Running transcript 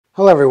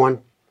Hello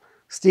everyone,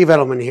 Steve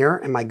Edelman here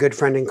and my good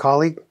friend and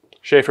colleague,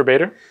 Schafer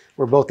Boeder.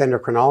 We're both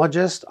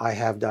endocrinologists. I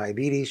have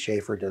diabetes,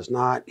 Schafer does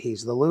not,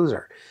 he's the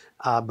loser.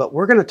 But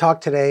we're going to talk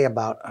today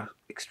about an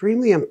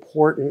extremely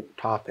important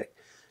topic,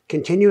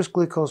 continuous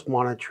glucose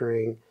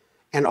monitoring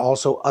and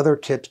also other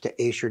tips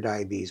to ace your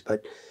diabetes.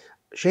 But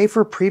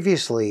Schafer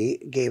previously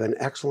gave an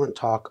excellent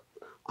talk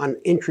on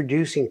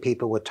introducing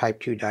people with type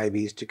 2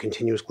 diabetes to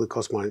continuous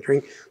glucose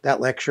monitoring. That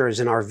lecture is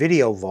in our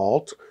video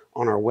vault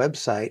on our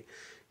website.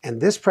 And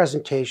this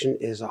presentation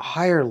is a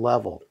higher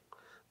level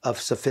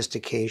of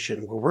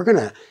sophistication where we're going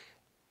to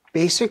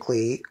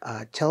basically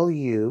tell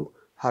you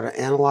how to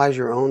analyze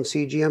your own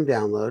CGM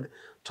download,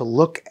 to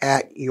look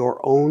at your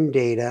own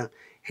data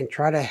and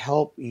try to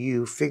help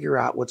you figure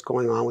out what's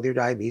going on with your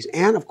diabetes,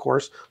 and of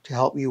course to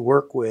help you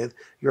work with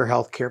your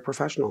healthcare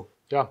professional.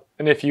 Yeah,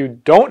 and if you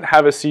don't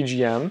have a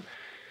CGM,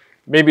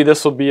 maybe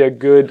this will be a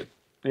good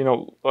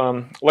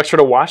lecture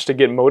to watch to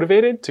get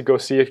motivated to go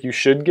see if you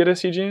should get a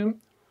CGM.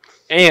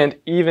 And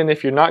even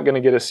if you're not going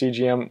to get a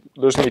CGM,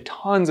 there's going to be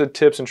tons of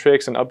tips and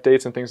tricks and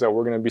updates and things that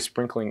we're going to be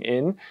sprinkling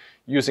in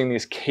using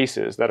these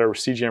cases that are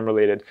CGM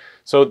related.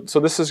 So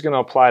this is going to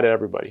apply to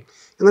everybody.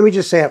 And let me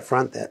just say up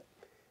front that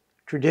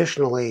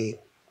traditionally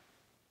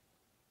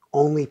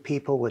only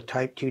people with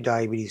type 2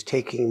 diabetes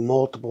taking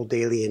multiple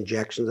daily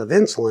injections of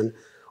insulin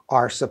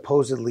are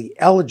supposedly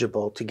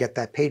eligible to get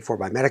that paid for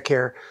by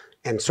Medicare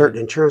and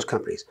certain insurance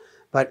companies.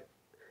 But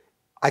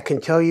I can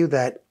tell you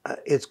that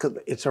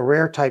it's a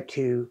rare type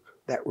 2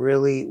 that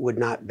really would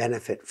not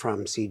benefit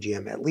from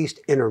CGM, at least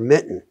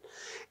intermittent.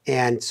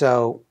 And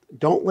so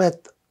don't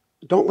let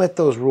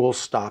those rules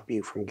stop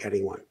you from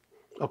getting one.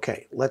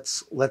 Okay,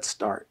 let's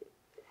start.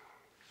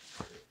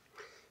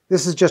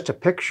 This is just a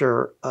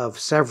picture of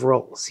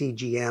several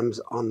CGMs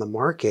on the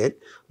market.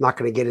 I'm not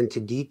going to get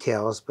into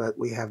details, but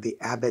we have the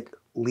Abbott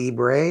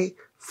Libre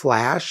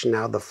Flash,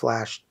 now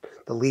the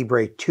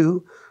Libre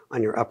 2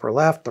 on your upper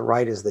left. The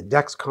right is the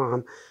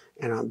Dexcom.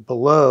 And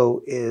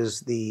below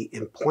is the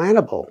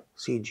implantable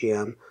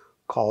CGM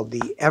called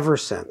the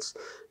Eversense.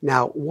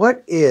 Now,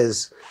 what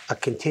is a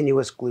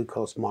continuous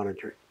glucose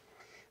monitoring?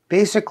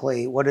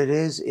 Basically, what it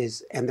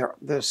is and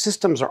the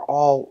systems are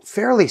all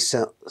fairly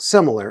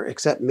similar,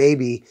 except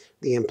maybe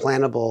the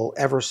implantable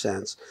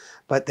Eversense,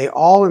 but they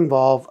all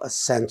involve a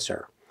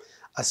sensor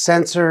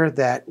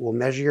that will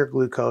measure your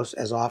glucose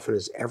as often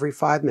as every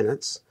 5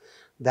 minutes.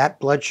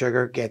 That blood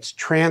sugar gets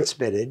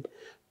transmitted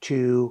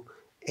to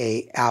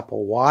an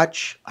Apple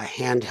Watch, a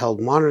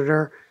handheld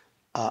monitor,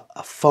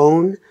 a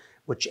phone,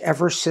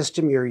 whichever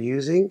system you're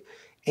using,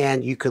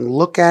 and you can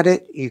look at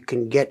it. You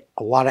can get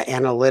a lot of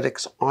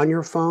analytics on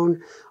your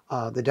phone.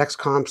 The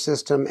Dexcom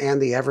system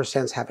and the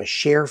Eversense have a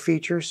share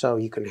feature, so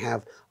you can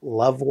have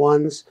loved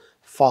ones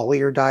follow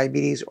your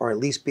diabetes or at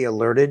least be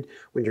alerted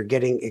when you're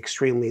getting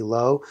extremely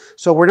low.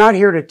 So we're not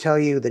here to tell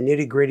you the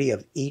nitty-gritty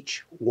of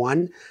each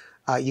one.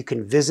 You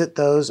can visit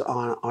those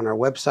on our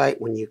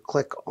website. When you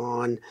click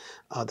on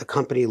the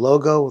company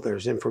logo,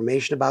 there's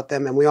information about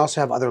them. And we also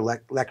have other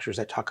lectures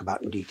that talk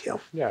about in detail.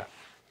 Yeah,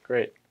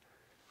 great.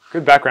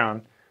 Good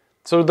background.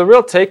 So the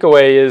real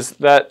takeaway is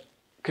that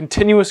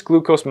continuous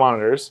glucose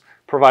monitors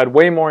provide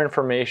way more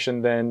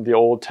information than the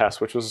old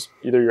test, which was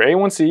either your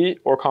A1C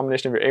or a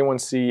combination of your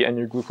A1C and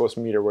your glucose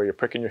meter where you're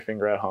pricking your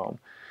finger at home.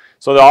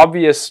 So the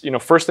obvious,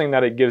 first thing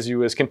that it gives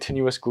you is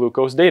continuous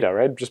glucose data,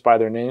 right? Just by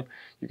their name,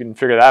 you can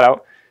figure that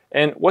out.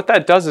 And what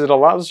that does is it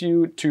allows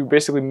you to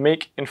basically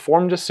make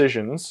informed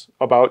decisions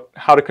about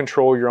how to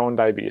control your own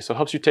diabetes. So it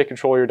helps you take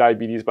control of your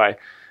diabetes by,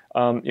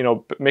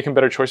 making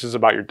better choices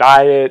about your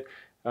diet,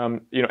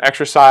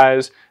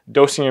 exercise,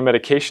 dosing your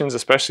medications,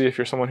 especially if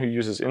you're someone who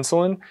uses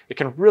insulin. It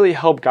can really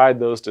help guide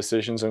those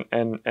decisions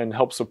and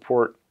help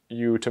support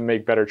you to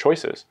make better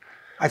choices.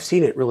 I've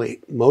seen it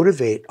really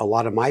motivate a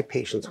lot of my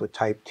patients with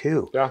type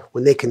 2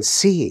 when they can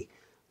see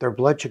their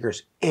blood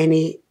sugars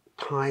any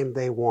time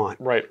they want.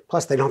 Right.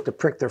 Plus, they don't have to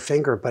prick their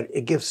finger, but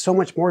it gives so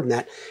much more than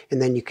that.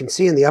 And then you can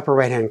see in the upper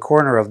right-hand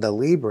corner of the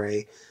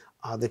Libre,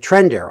 the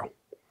trend arrow.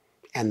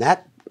 And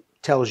that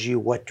tells you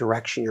what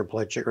direction your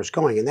blood sugar is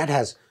going. And that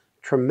has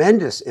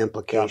tremendous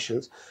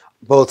implications,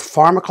 both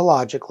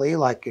pharmacologically,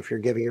 like if you're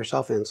giving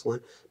yourself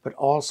insulin, but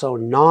also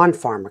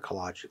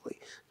non-pharmacologically,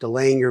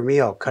 delaying your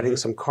meal, cutting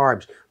some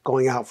carbs,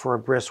 going out for a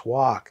brisk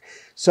walk.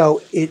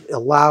 So it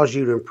allows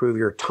you to improve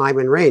your time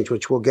and range,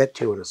 which we'll get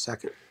to in a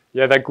second.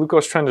 Yeah, that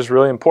glucose trend is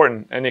really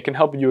important, and it can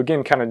help you,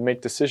 again, kind of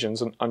make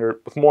decisions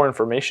with more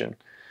information.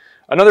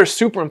 Another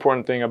super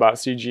important thing about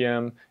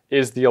CGM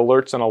is the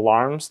alerts and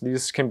alarms.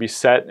 These can be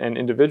set and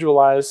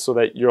individualized so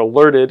that you're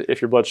alerted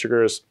if your blood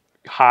sugar is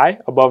high,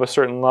 above a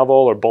certain level,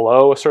 or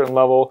below a certain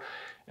level.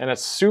 And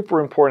it's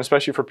super important,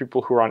 especially for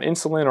people who are on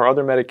insulin or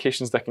other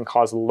medications that can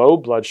cause low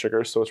blood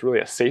sugar. So it's really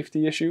a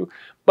safety issue,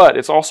 but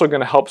it's also going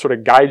to help sort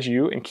of guide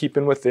you and keep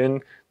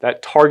within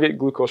that target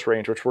glucose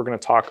range, which we're going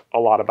to talk a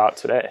lot about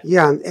today.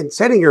 Yeah, and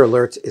setting your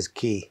alerts is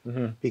key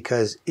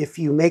because if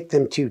you make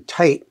them too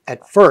tight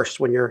at first,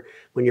 when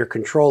your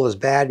control is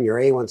bad and your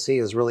A1C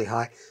is really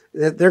high,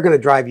 they're going to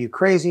drive you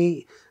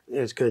crazy.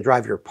 It's going to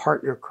drive your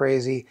partner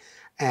crazy.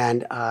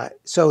 And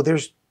so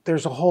there's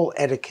there's a whole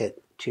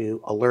etiquette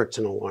to alerts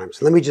and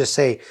alarms. Let me just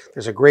say,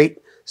 there's a great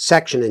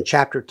section in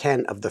Chapter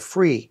 10 of the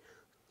free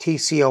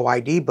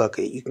TCOYD book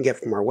that you can get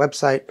from our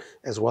website,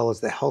 as well as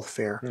the health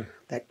fair,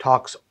 that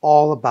talks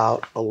all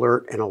about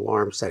alert and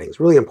alarm settings.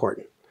 Really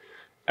important.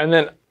 And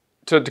then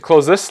to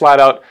close this slide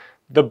out,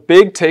 the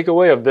big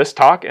takeaway of this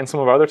talk and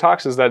some of our other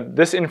talks is that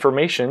this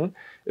information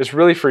is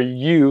really for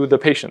you, the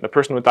patient, the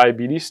person with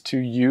diabetes, to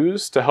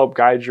use to help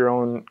guide your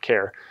own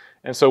care.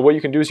 And so what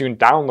you can do is you can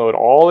download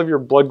all of your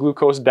blood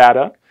glucose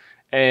data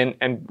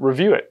and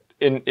review it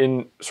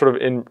in sort of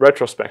in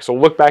retrospect. So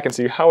look back and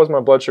see, how was my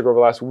blood sugar over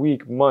the last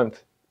week,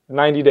 month,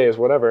 90 days,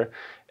 whatever.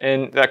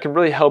 And that can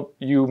really help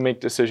you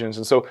make decisions.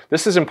 And so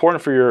this is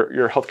important for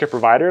your healthcare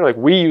provider. Like,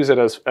 we use it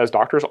as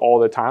doctors all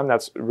the time.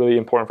 That's really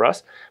important for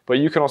us. But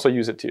you can also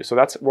use it too. So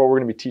that's what we're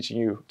going to be teaching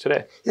you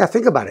today. Yeah,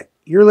 think about it.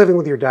 You're living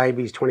with your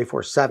diabetes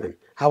 24/7.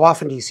 How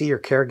often do you see your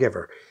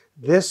caregiver?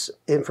 This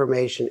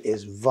information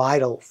is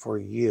vital for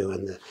you.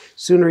 And the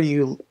sooner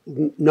you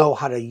know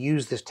how to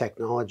use this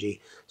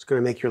technology, it's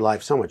going to make your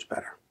life so much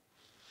better.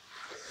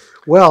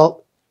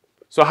 Well,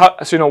 So how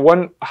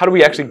do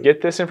we actually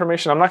get this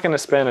information? I'm not going to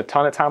spend a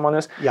ton of time on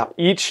this. Yeah.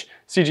 Each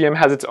CGM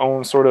has its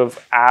own sort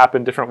of app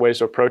and different ways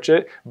to approach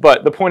it.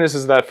 But the point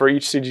is that for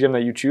each CGM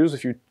that you choose,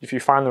 if you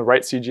find the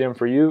right CGM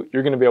for you,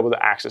 you're going to be able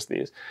to access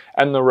these.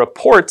 And the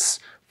reports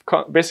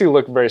basically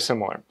look very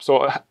similar.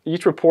 So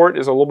each report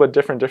is a little bit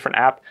different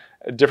app,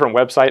 a different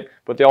website,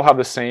 but they all have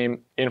the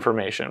same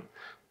information.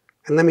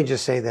 And let me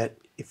just say that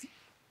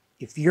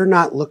if you're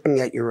not looking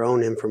at your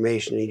own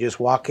information, you just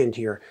walk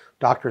into your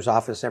doctor's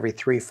office every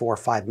 3, 4,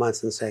 5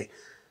 months and say,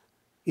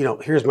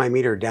 here's my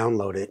meter,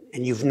 download it,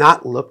 and you've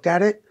not looked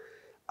at it,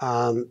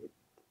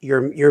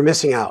 you're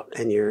missing out,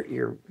 and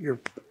you're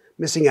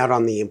missing out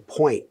on the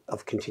point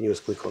of continuous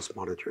glucose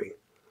monitoring.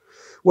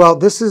 Well,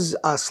 this is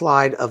a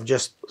slide of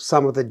just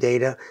some of the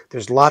data.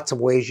 There's lots of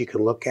ways you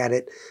can look at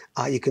it.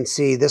 You can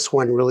see this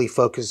one really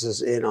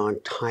focuses in on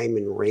time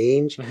and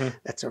range.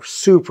 That's a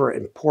super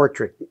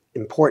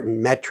important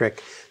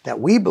metric that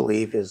we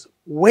believe is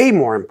way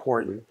more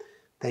important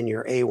than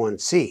your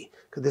A1C,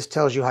 because this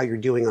tells you how you're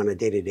doing on a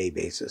day-to-day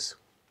basis.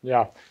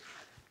 Yeah.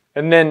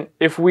 And then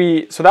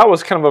so that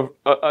was kind of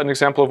an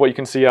example of what you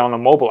can see on a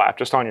mobile app,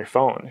 just on your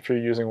phone, if you're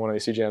using one of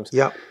these CGMs.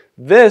 Yeah.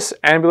 This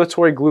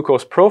ambulatory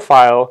glucose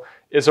profile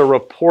is a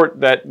report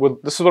this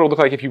is what it would look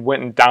like if you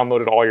went and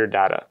downloaded all your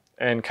data.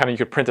 And kind of you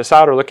could print this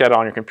out or look at it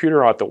on your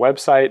computer or at the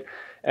website.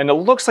 And it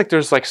looks like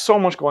there's like so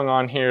much going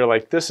on here.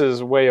 Like, this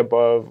is way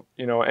above,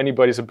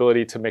 anybody's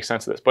ability to make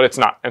sense of this, but it's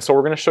not. And so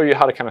we're going to show you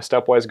how to kind of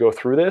stepwise go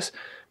through this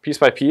piece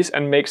by piece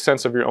and make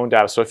sense of your own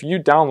data. So if you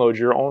download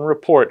your own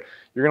report,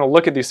 you're going to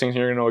look at these things and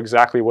you're going to know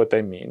exactly what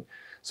they mean.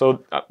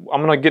 So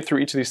I'm going to get through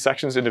each of these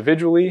sections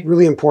individually.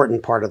 Really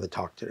important part of the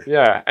talk today.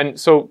 Yeah, and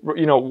so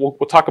we'll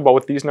talk about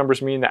what these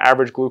numbers mean, the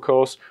average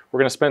glucose. We're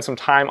going to spend some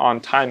time on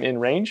time in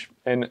range,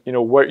 and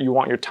what you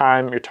want your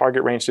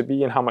target range to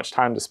be, and how much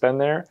time to spend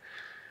there.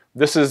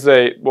 This is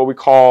what we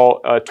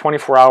call a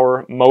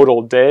 24-hour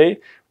modal day,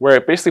 where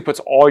it basically puts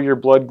all your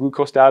blood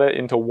glucose data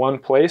into one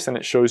place, and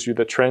it shows you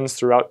the trends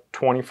throughout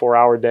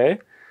 24-hour day.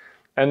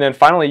 And then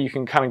finally, you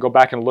can kind of go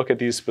back and look at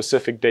these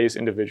specific days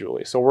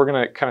individually. So we're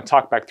going to kind of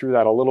talk back through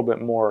that a little bit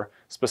more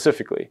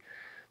specifically.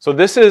 So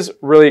this is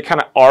really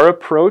kind of our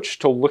approach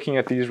to looking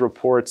at these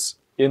reports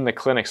in the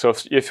clinic. So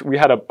if we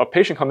had a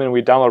patient come in and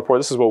we download a report,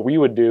 this is what we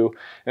would do.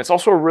 And it's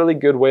also a really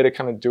good way to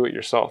kind of do it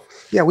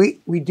yourself. Yeah,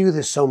 we do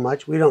this so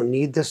much. We don't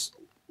need this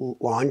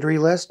laundry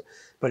list,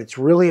 but it's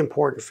really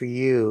important for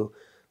you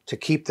to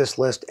keep this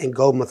list and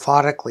go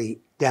methodically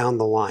down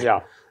the line. Yeah.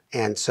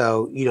 And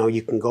so,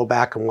 you can go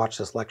back and watch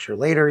this lecture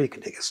later. You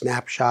can take a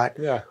snapshot.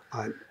 Yeah.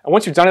 And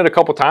once you've done it a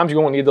couple times, you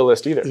won't need the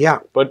list either. Yeah.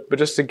 But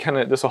just to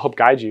this will help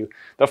guide you.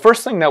 The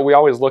first thing that we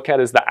always look at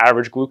is the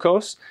average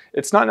glucose.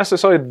 It's not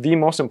necessarily the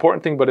most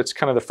important thing, but it's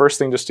kind of the first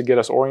thing just to get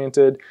us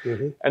oriented.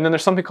 And then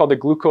there's something called the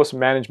glucose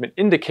management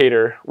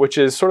indicator, which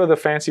is sort of the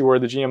fancy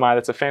word, the GMI.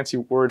 That's a fancy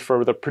word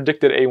for the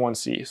predicted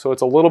A1C. So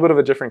it's a little bit of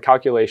a different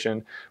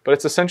calculation, but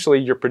it's essentially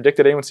your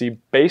predicted A1C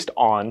based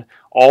on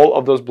all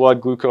of those blood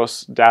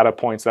glucose data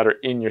points that are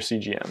in your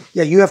CGM.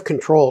 Yeah, you have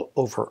control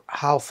over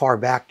how far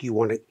back you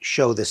want to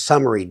show the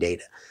summary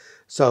data.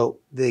 So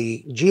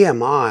the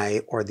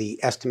GMI, or the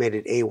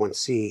estimated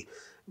A1C,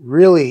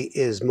 really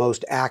is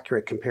most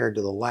accurate compared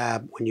to the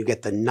lab when you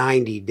get the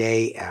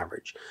 90-day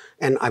average.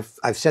 And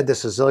I've said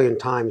this a zillion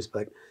times,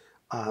 but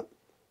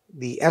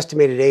the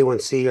estimated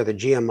A1C, or the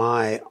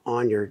GMI,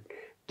 on your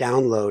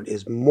download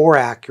is more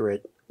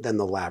accurate than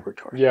the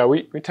laboratory. Yeah,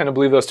 we tend to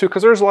believe those too,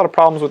 because there's a lot of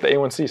problems with the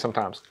A1C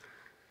sometimes.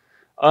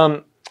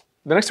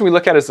 The next thing we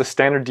look at is the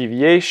standard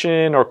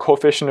deviation or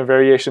coefficient of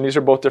variation. These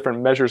are both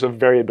different measures of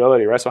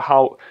variability, right? So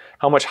how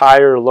much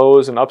higher,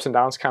 lows, and ups and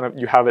downs kind of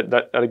you have it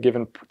at a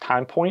given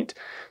time point.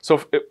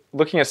 So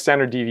looking at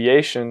standard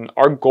deviation,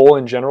 our goal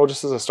in general,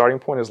 just as a starting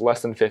point, is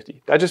less than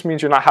 50. That just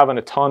means you're not having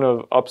a ton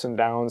of ups and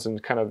downs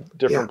and kind of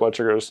different blood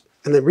sugars.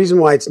 And the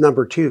reason why it's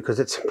number 2, because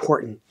it's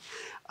important,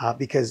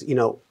 because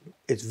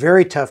it's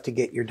very tough to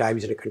get your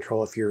diabetes under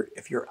control if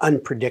you're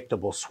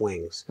unpredictable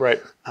swings.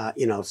 Right.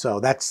 So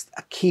that's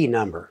a key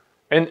number.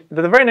 And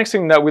the very next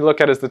thing that we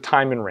look at is the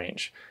time in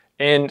range.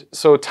 And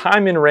so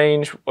time in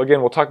range,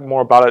 again, we'll talk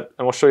more about it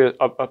and we'll show you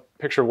a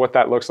picture of what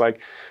that looks like.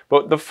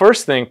 But the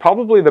first thing,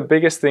 probably the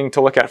biggest thing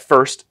to look at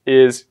first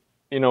is,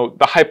 the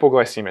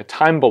hypoglycemia.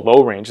 Time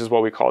below range is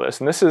what we call this.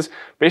 And this is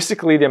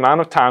basically the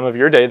amount of time of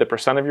your day, the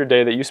percent of your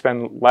day that you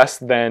spend less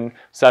than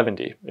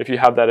 70, if you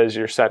have that as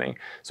your setting.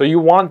 So you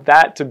want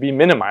that to be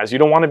minimized. You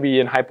don't want to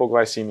be in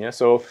hypoglycemia.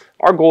 So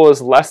our goal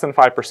is less than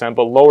 5%,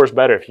 but lower is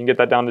better. If you can get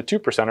that down to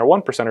 2%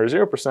 or 1%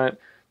 or 0%,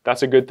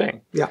 that's a good thing.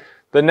 Yeah.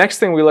 The next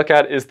thing we look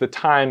at is the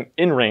time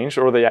in range,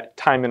 or the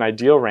time in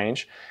ideal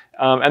range.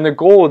 And the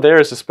goal there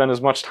is to spend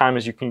as much time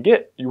as you can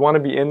get. You want to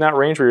be in that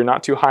range where you're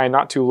not too high,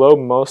 not too low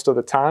most of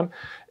the time.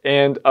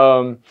 And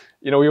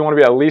we want to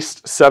be at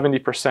least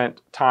 70%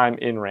 time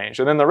in range.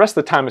 And then the rest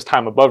of the time is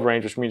time above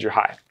range, which means you're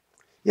high.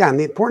 Yeah, and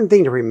the important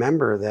thing to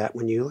remember that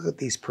when you look at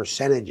these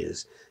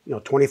percentages,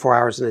 24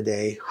 hours in a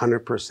day,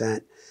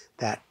 100%,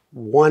 that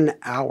 1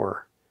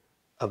 hour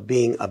of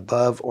being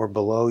above or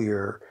below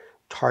your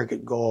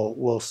target goal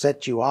will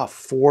set you off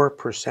 4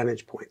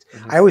 percentage points.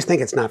 I always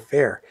think it's not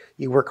fair.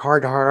 You work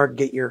hard,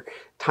 get your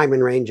time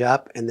in range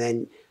up, and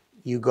then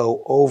you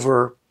go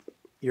over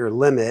your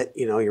limit,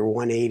 your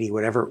 180,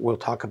 whatever. We'll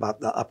talk about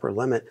the upper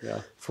limit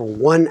for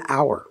 1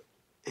 hour,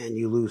 and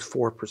you lose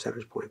 4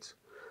 percentage points.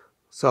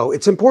 So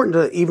it's important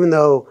to, even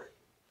though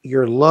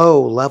your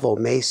low level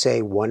may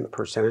say 1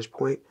 percentage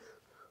point,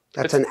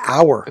 that's an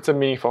hour. It's a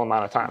meaningful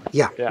amount of time.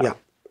 Yeah.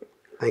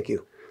 Thank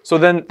you. So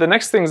then the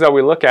next things that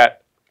we look at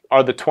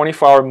are the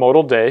 24-hour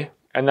modal day,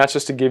 and that's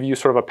just to give you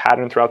sort of a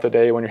pattern throughout the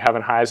day when you're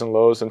having highs and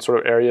lows and sort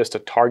of areas to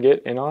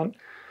target in on.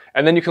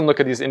 And then you can look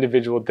at these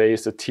individual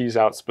days to tease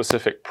out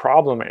specific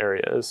problem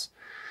areas.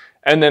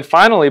 And then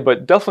finally,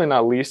 but definitely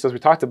not least, as we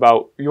talked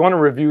about, you want to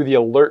review the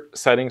alert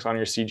settings on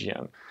your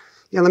CGM.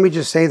 Yeah, let me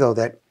just say though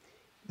that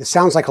this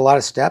sounds like a lot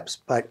of steps,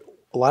 but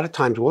a lot of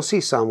times we'll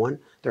see someone,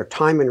 their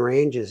time in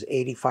range is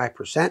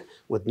 85%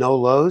 with no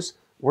lows,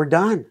 we're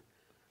done.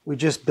 We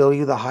just bill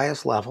you the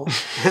highest level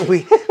and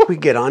we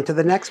get on to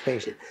the next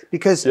patient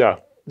because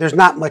there's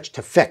not much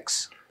to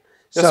fix.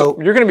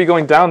 So you're going to be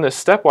going down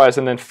this stepwise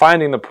and then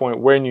finding the point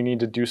where you need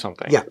to do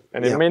something. Yeah.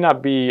 And it may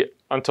not be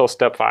until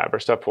step 5 or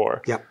step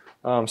 4. Yeah.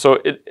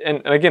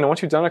 And again,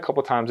 once you've done it a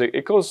couple of times,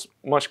 it goes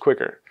much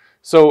quicker.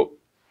 So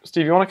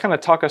Steve, you want to kind of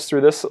talk us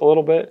through this a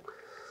little bit?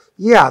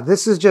 Yeah,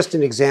 this is just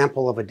an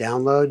example of a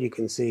download. You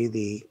can see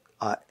the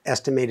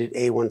estimated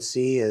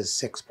A1C is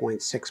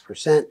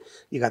 6.6%.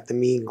 You got the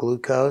mean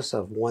glucose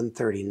of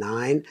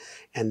 139.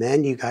 And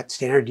then you got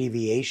standard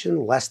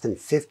deviation, less than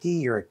 50.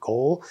 You're at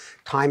goal.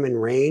 Time in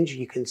range,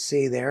 you can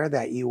see there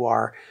that you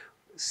are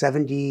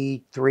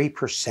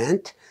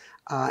 73%.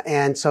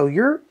 And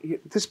so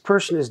this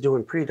person is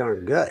doing pretty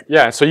darn good.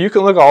 Yeah, so you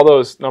can look at all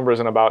those numbers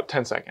in about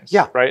 10 seconds.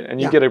 Yeah. Right? And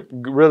you get a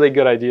really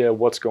good idea of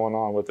what's going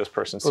on with this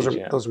person's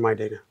CGM. Those are my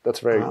data. That's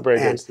very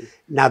good, Steve.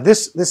 Now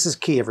this is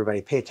key,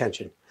 everybody. Pay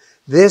attention.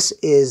 This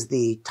is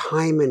the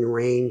time in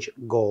range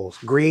goals.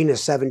 Green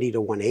is 70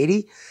 to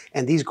 180.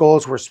 And these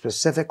goals were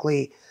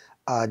specifically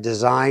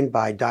designed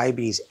by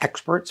diabetes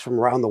experts from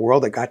around the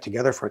world that got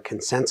together for a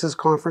consensus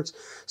conference.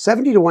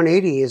 70 to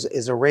 180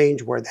 is a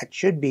range where that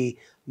should be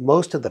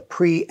most of the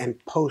pre and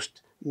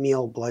post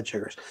meal blood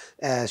sugars.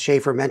 As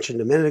Schafer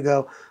mentioned a minute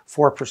ago,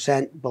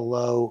 4%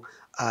 below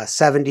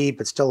 70,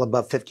 but still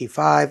above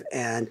 55,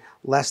 and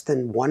less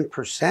than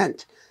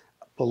 1%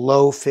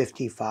 below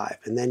 55.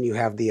 And then you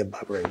have the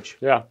above range.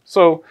 Yeah.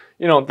 So,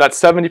 that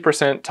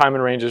 70% time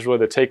in range is really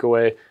the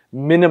takeaway.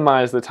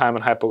 Minimize the time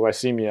in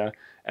hypoglycemia.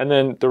 And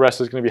then the rest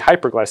is going to be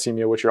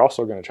hyperglycemia, which you're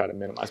also going to try to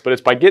minimize. But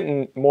it's by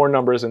getting more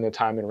numbers in the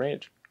time in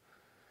range.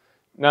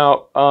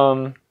 Now,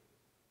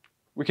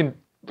 we can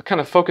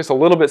kind of focus a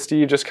little bit,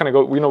 Steve, just kind of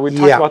go, we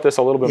talked about this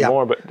a little bit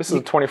more, but this is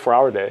a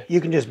 24-hour day.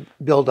 You can just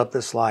build up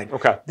this slide.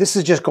 Okay. This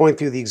is just going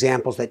through the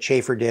examples that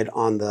Schafer did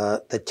on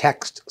the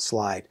text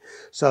slide.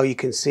 So you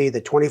can see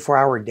the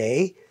 24-hour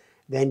day,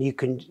 then you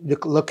can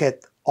look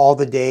at all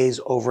the days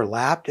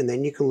overlapped, and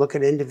then you can look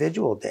at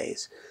individual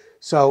days.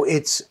 So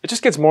it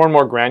just gets more and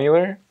more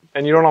granular,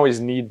 and you don't always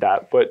need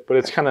that, but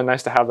it's kind of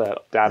nice to have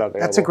that data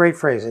available. That's a great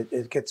phrase.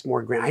 It gets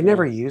more granular. I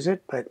never use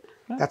it, but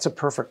that's a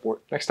perfect word.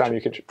 Next time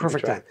you can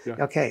perfect time. Yeah.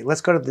 Okay, let's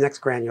go to the next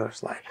granular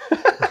slide.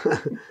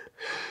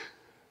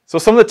 So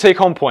some of the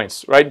take-home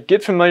points, right?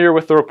 Get familiar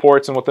with the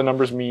reports and what the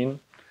numbers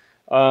mean.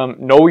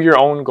 Know your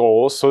own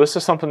goals. So this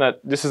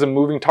is a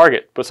moving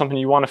target, but something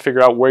you want to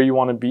figure out where you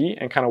want to be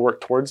and kind of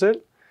work towards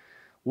it.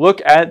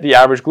 Look at the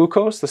average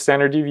glucose, the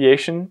standard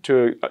deviation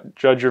to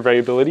judge your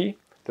variability,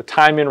 the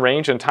time in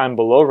range and time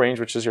below range,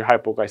 which is your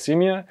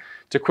hypoglycemia,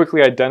 to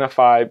quickly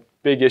identify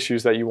big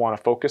issues that you want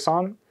to focus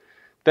on.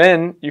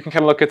 Then you can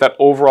kind of look at that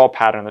overall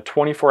pattern, the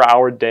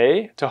 24-hour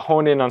day, to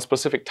hone in on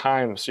specific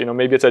times.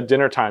 Maybe it's at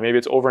dinner time, maybe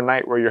it's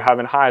overnight where you're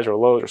having highs or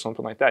lows or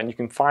something like that. And you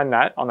can find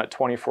that on that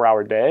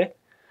 24-hour day.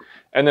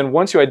 And then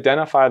once you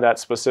identify that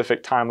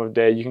specific time of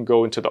day, you can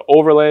go into the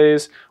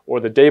overlays or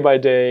the day by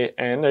day,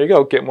 and there you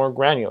go, get more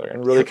granular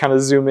and really kind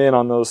of zoom in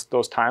on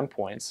those time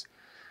points.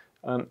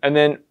 And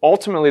then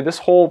ultimately, this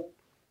whole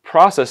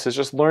process is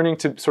just learning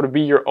to sort of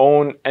be your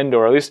own endo,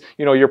 or at least,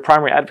 you know, your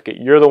primary advocate.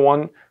 You're the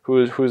one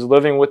who's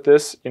living with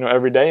this, you know,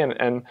 every day,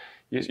 and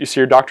you see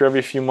your doctor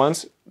every few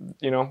months,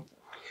 you know.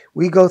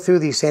 We go through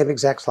these same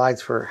exact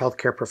slides for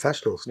healthcare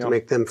professionals to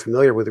make them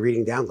familiar with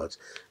reading downloads.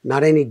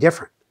 Not any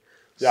different.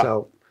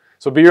 Yeah.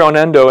 So be your own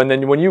endo, and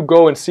then when you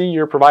go and see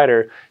your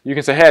provider, you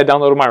can say, hey, I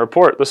downloaded my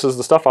report. This is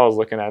the stuff I was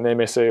looking at. And they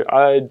may say,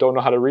 I don't know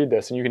how to read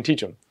this, and you can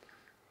teach them.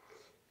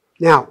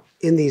 Now,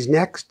 in these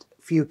next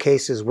few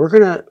cases,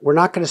 we're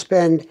not gonna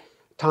spend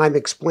time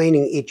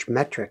explaining each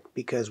metric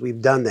because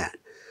we've done that.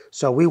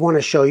 So we want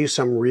to show you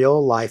some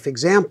real life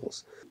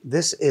examples.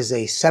 This is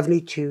a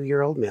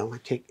 72-year-old male.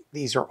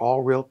 These are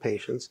all real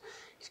patients.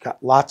 He's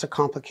got lots of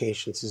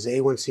complications. His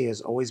A1C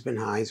has always been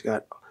high. He's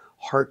got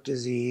heart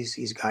disease.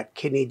 He's got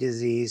kidney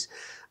disease.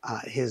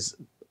 He's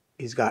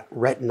got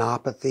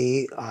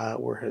retinopathy,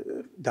 where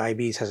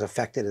diabetes has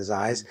affected his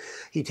eyes.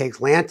 He takes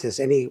Lantus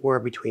anywhere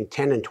between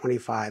 10 and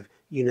 25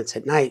 units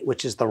at night,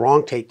 which is the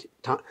wrong thing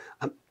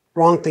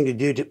to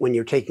do when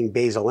you're taking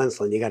basal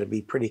insulin. You got to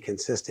be pretty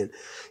consistent.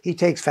 He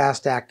takes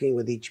fast acting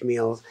with each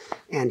meal,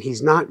 and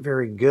he's not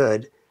very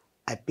good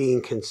at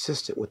being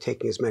consistent with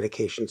taking his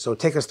medication. So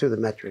take us through the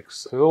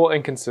metrics. So a little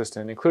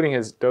inconsistent, including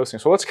his dosing.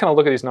 So let's kind of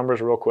look at these numbers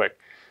real quick.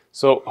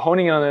 So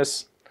honing in on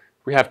this,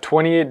 we have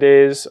 28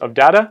 days of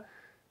data.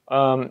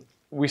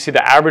 We see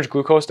the average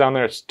glucose down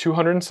there, it's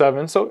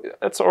 207. So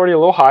that's already a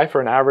little high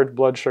for an average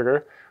blood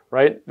sugar,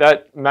 right?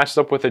 That matches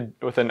up with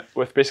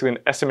basically an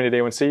estimated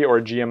A1C or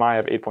a GMI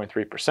of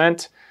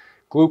 8.3%.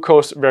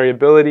 Glucose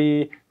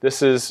variability,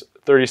 this is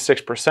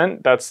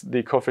 36%. That's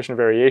the coefficient of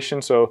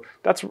variation. So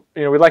that's, you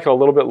know, we like it a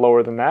little bit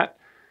lower than that.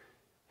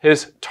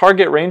 His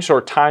target range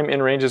or time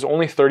in range is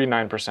only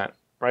 39%.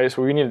 Right,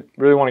 so we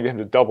really want to get him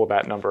to double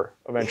that number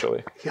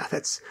eventually. Yeah,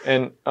 that's.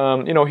 And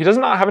you know, he does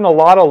not having a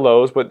lot of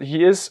lows, but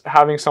he is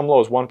having some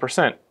lows,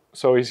 1%.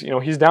 So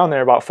he's down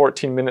there about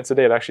 14 minutes a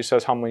day. It actually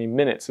says how many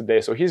minutes a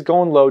day. So he's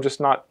going low, just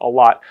not a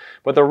lot.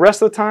 But the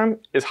rest of the time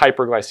is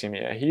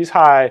hyperglycemia. He's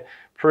high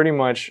pretty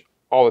much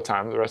all the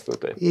time, the rest of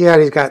the day. Yeah,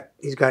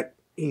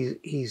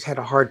 he's had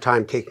a hard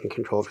time taking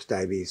control of his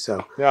diabetes.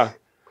 So yeah.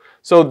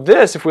 So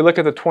this, if we look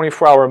at the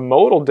 24-hour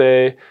modal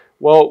day.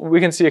 Well, we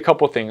can see a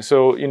couple things.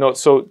 So, you know,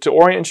 so to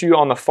orient you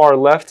on the far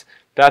left,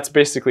 that's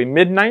basically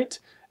midnight.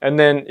 And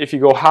then if you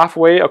go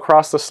halfway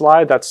across the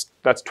slide, that's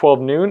 12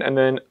 noon. And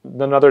then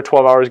another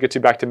 12 hours gets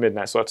you back to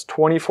midnight. So that's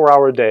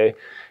 24-hour day.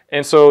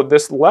 And so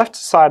this left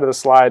side of the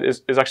slide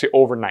is actually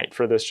overnight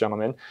for this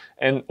gentleman.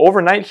 And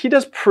overnight, he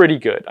does pretty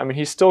good. I mean,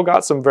 he's still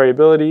got some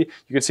variability.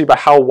 You can see by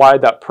how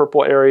wide that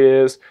purple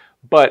area is.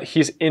 But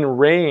he's in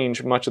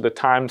range much of the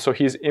time, so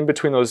he's in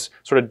between those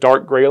sort of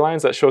dark gray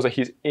lines that shows that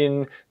he's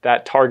in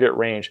that target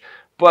range.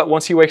 But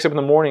once he wakes up in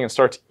the morning and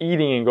starts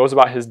eating and goes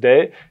about his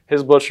day,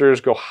 his blood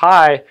sugars go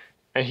high,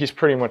 and he's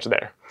pretty much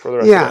there for the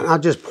rest of the day. Yeah, and I'll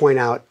just point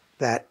out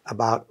that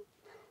about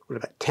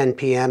 10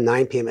 p.m.,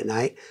 9 p.m. at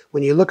night,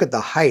 when you look at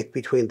the height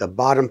between the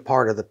bottom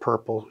part of the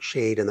purple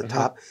shade and the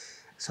top,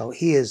 so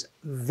he is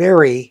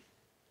very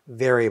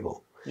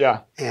variable. Yeah,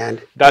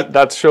 and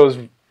that shows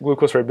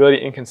glucose variability,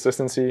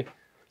 inconsistency.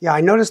 Yeah,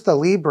 I noticed the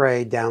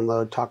Libre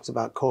download talks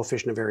about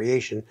coefficient of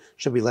variation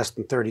should be less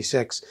than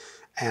 36,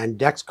 and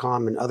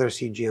Dexcom and other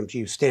CGMs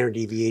use standard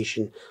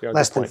deviation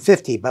less than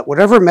 50. But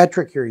whatever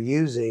metric you're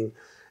using,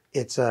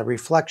 it's a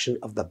reflection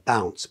of the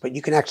bounce. But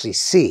you can actually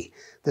see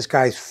this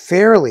guy's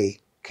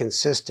fairly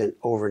consistent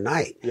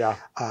overnight. Yeah.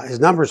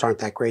 His numbers aren't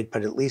that great,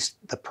 but at least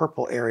the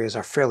purple areas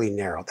are fairly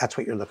narrow. That's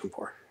what you're looking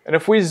for. And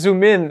if we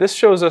zoom in, this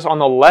shows us on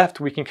the left,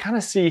 we can kind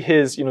of see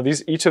his, you know,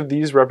 each of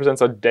these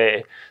represents a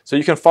day. So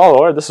you can follow,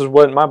 all right, this is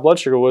what my blood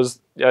sugar was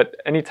at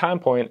any time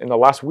point in the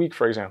last week,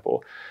 for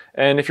example.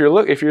 And if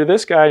you're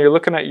this guy, you're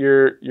looking at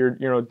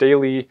your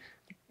daily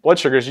blood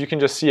sugars, you can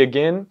just see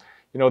again,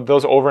 you know,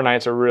 those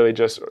overnights are really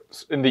just,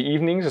 in the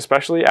evenings,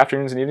 especially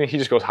afternoons and evenings, he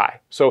just goes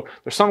high. So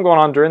there's something going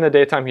on during the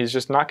daytime. He's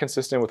just not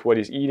consistent with what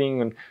he's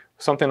eating, and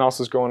something else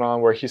is going on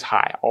where he's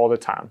high all the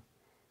time.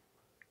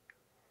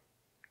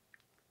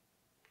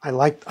 I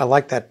like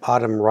that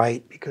bottom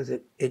right because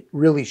it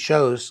really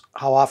shows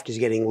how often he's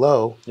getting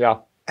low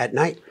at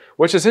night.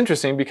 Which is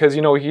interesting because,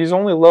 you know, he's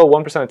only low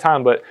 1% of the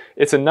time, but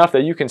it's enough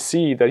that you can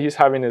see that he's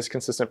having his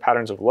consistent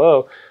patterns of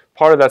low.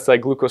 Part of that's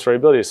like glucose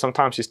variability.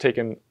 Sometimes he's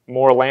taking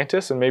more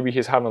Lantus and maybe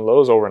he's having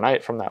lows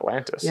overnight from that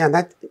Lantus. Yeah, and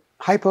that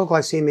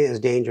hypoglycemia is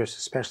dangerous,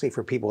 especially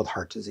for people with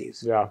heart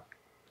disease. Yeah.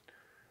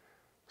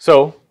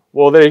 So,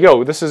 well, there you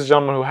go. This is a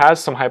gentleman who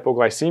has some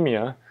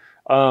hypoglycemia.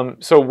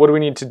 So what do we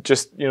need to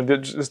just, you know,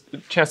 there's just a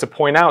chance to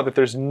point out that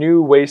there's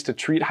new ways to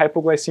treat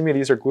hypoglycemia.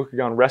 These are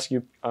glucagon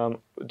rescue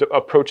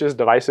approaches,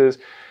 devices,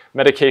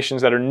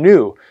 medications that are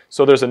new.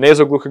 So there's a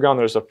nasal glucagon,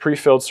 there's a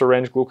pre-filled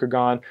syringe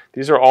glucagon.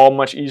 These are all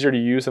much easier to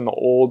use than the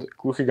old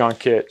glucagon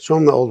kit. Show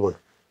them the old one.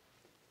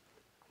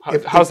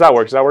 How's that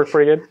work? Does that work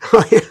pretty good?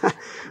 Oh, yeah.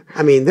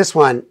 I mean, this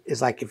one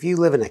is like if you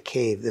live in a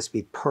cave, this would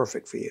be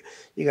perfect for you.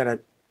 You got to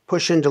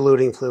push in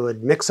diluting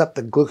fluid, mix up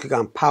the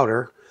glucagon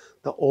powder.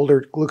 The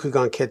older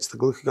glucagon kits, the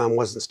glucagon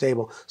wasn't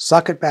stable.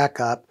 Suck it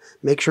back up.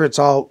 Make sure it's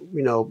all,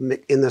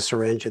 in the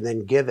syringe, and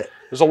then give it.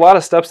 There's a lot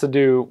of steps to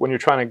do when you're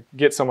trying to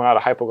get someone out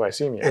of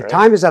hypoglycemia, And right?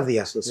 time is of the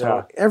essence. So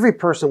Yeah. every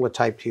person with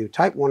type 2,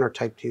 type 1 or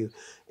type 2,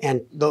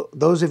 and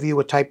those of you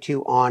with type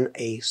 2 on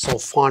a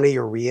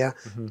sulfonylurea,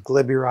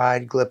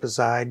 glyburide,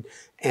 glipizide,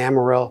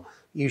 Amaryl,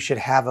 you should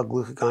have a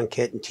glucagon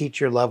kit and teach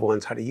your loved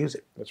ones how to use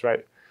it. That's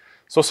right.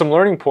 So some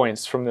learning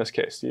points from this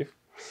case, Steve.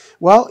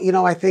 Well,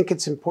 I think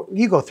it's important.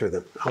 You go through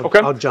them.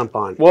 I'll jump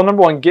on. Well,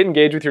 number one, get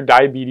engaged with your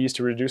diabetes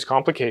to reduce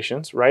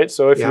complications, right?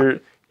 So if you're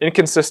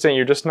inconsistent,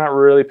 you're just not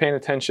really paying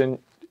attention,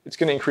 it's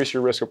going to increase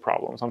your risk of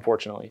problems,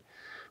 unfortunately.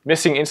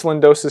 Missing insulin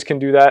doses can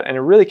do that, and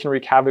it really can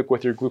wreak havoc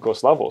with your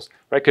glucose levels,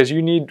 right? Because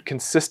you need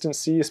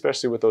consistency,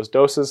 especially with those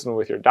doses and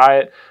with your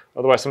diet.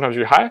 Otherwise, sometimes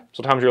you're high,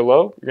 sometimes you're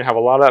low. You're going to have a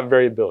lot of that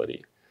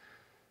variability.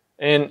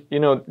 And,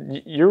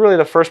 you're really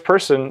the first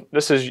person,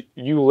 this is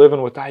you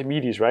living with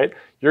diabetes, right?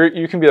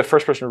 You can be the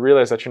first person to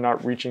realize that you're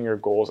not reaching your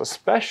goals,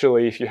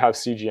 especially if you have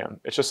CGM.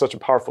 It's just such a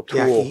powerful tool.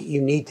 Yeah, you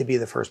need to be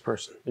the first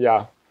person.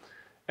 Yeah.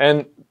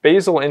 And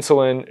basal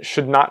insulin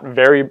should not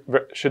vary,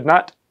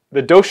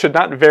 the dose should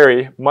not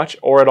vary much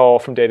or at all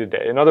from day to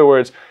day. In other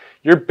words,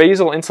 your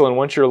basal insulin,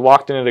 once you're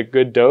locked in at a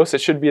good dose, it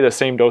should be the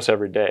same dose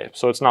every day.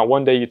 So it's not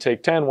one day you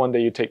take 10, one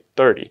day you take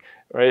 30.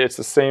 Right? It's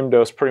the same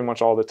dose pretty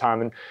much all the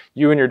time. And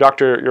you and your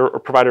doctor, your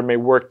provider may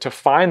work to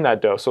find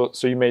that dose.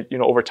 So you may,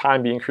 over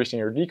time be increasing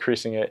or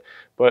decreasing it.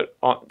 But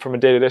from a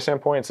day-to-day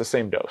standpoint, it's the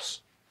same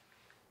dose.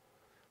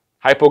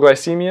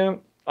 Hypoglycemia,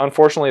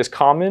 unfortunately, is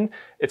common.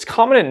 It's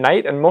common at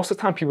night, and most of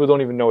the time people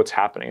don't even know it's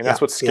happening. And that's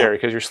what's scary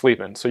because you're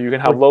sleeping. So you can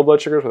have low blood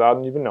sugars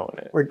without even knowing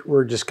it.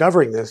 We're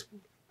discovering this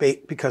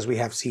because we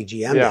have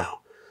CGM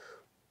now.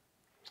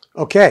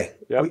 Okay.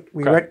 Yep.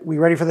 We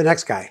ready for the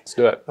next guy? Let's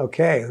do it.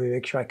 Okay. Let me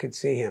make sure I could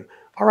see him.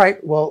 All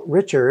right. Well,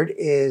 Richard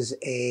is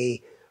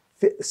a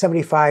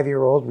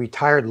 75-year-old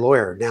retired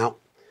lawyer. Now,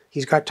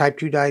 he's got type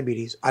 2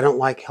 diabetes. I don't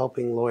like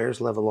helping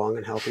lawyers live a long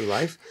and healthy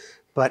life,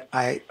 but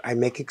I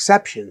make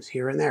exceptions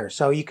here and there.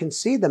 So you can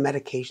see the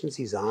medications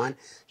he's on.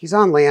 He's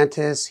on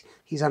Lantus.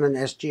 He's on an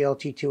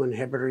SGLT2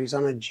 inhibitor. He's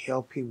on a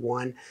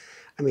GLP-1.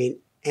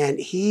 And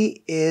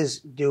he is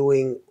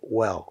doing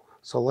well.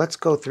 So let's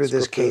go through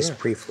this case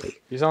briefly.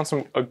 He's on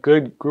a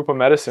good group of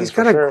medicines. He's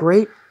got a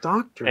great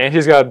doctor. And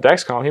he's got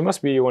Dexcom. He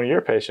must be one of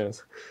your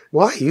patients.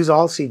 Well, I use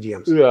all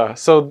CGMs. Yeah.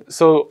 So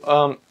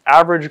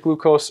average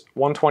glucose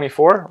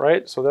 124,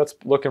 right? So that's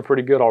looking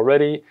pretty good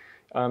already.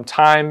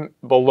 Time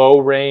below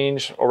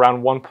range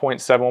around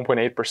 1.7,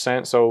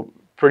 1.8%. So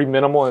pretty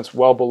minimal, and it's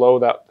well below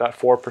that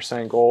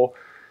 4% goal.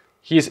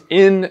 He's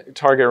in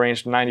target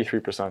range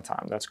 93% of the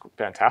time. That's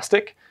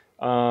fantastic.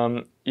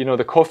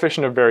 The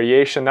coefficient of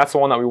variation, that's the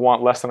one that we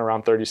want less than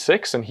around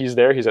 36, and he's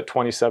there. He's at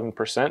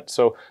 27%,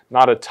 so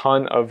not a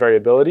ton of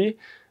variability.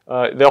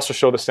 They also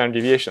show the standard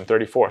deviation,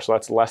 34, so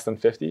that's less than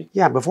 50.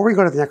 Yeah, before we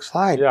go to the next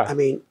slide,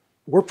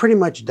 we're pretty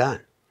much done.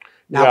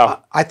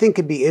 Now, I think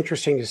it'd be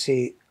interesting to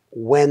see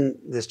when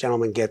this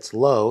gentleman gets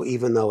low,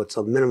 even though it's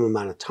a minimum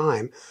amount of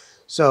time.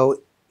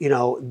 So,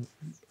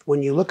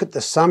 when you look at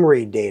the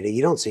summary data,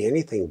 you don't see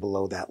anything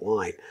below that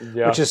line,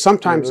 which is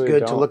sometimes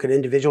good to look at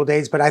individual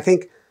days, but I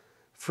think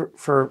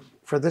for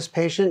this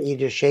patient, you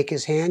just shake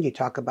his hand, you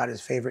talk about his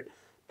favorite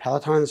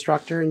Peloton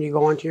instructor, and you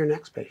go on to your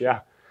next patient.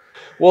 Yeah.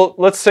 Well,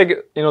 let's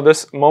take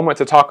this moment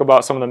to talk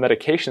about some of the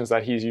medications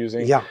that he's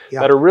using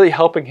that are really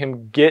helping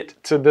him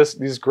get to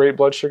these great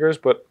blood sugars,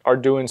 but are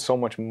doing so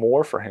much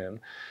more for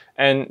him.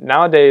 And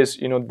nowadays,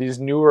 these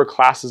newer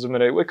classes of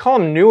medication, we call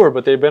them newer,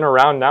 but they've been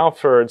around now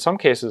for, in some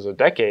cases, a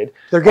decade.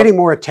 They're getting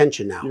more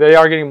attention now. They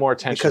are getting more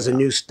attention because of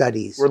new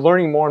studies. We're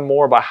learning more and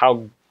more about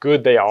how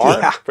good they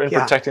are in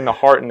protecting the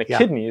heart and the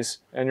kidneys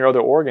and your other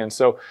organs.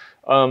 So,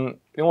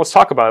 let's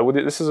talk about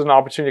it. This is an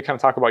opportunity to kind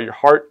of talk about your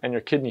heart and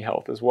your kidney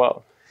health as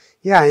well.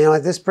 Yeah,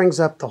 this brings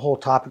up the whole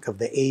topic of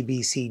the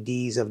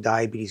ABCDs of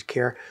diabetes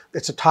care.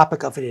 It's a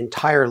topic of an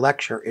entire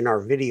lecture in our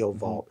video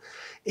vault.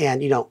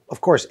 And, of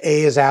course,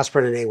 A is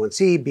aspirin and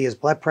A1C, B is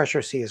blood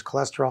pressure, C is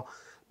cholesterol.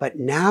 But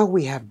now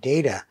we have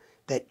data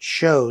that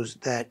shows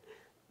that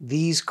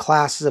these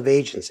classes of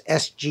agents,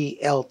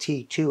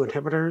 SGLT2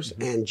 inhibitors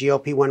and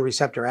GLP-1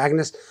 receptor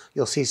agonists,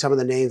 you'll see some of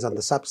the names on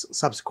the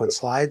subsequent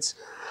slides,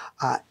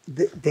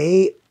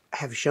 they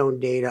have shown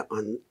data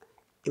on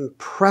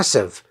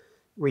impressive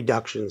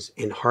reductions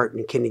in heart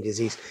and kidney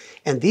disease.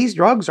 And these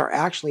drugs are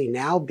actually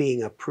now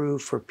being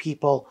approved for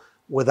people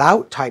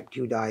without type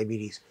 2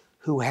 diabetes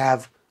who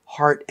have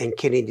heart and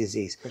kidney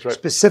disease,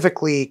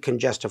 specifically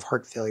congestive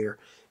heart failure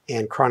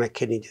and chronic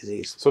kidney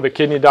disease. So the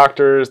kidney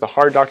doctors, the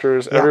heart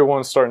doctors,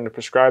 everyone's starting to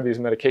prescribe these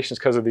medications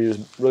because of these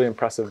really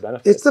impressive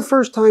benefits. It's the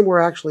first time we're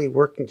actually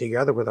working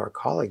together with our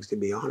colleagues, to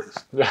be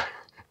honest.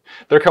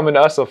 They're coming to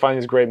us, they'll find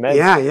these great meds.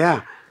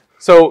 Yeah.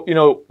 So,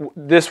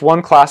 this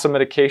one class of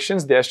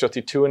medications, the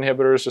SGLT2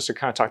 inhibitors, just to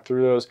kind of talk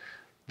through those,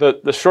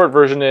 The short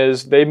version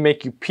is they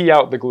make you pee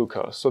out the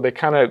glucose. So they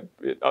kind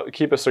of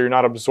keep it so you're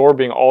not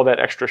absorbing all that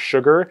extra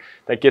sugar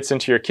that gets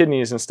into your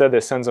kidneys. Instead,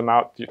 it sends them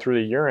out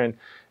through the urine.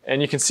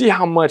 And you can see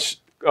how much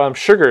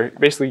sugar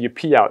basically you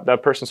pee out.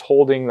 That person's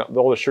holding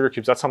all the sugar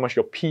cubes. That's how much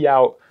you'll pee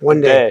out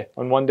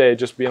on one day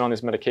just being on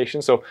these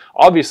medications. So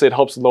obviously it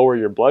helps lower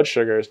your blood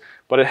sugars,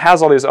 but it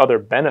has all these other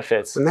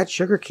benefits. When that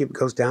sugar cube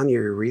goes down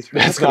your urethra,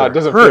 it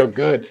doesn't feel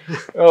good.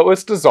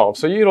 It's dissolved,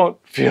 so you don't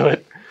feel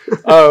it.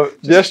 The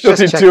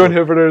SGLT2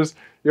 inhibitors,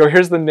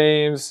 here's the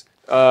names.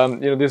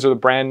 These are the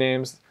brand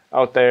names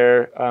out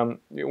there.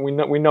 We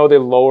know they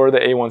lower the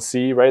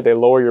A1C, right? They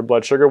lower your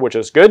blood sugar, which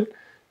is good.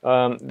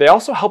 They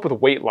also help with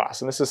weight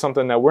loss, and this is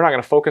something that we're not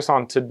going to focus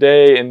on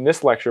today in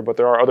this lecture, but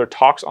there are other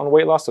talks on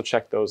weight loss, so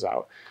check those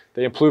out.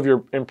 They improve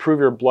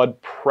your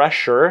blood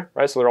pressure,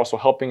 right? So they're also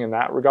helping in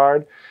that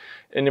regard.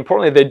 And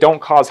importantly, they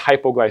don't cause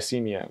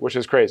hypoglycemia, which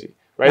is crazy,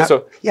 right?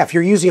 Now, if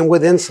you're using them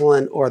with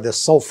insulin or the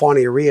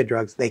sulfonylurea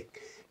drugs,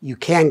 you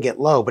can get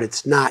low, but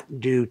it's not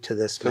due to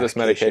this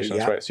medication.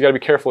 That's right. So you got to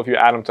be careful if you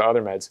add them to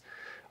other meds.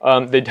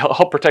 They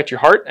help protect your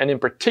heart, and in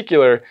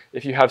particular,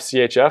 if you have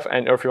CHF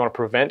or if you want to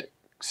prevent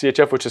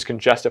CHF, which is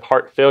congestive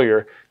heart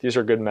failure, these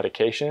are good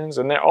medications,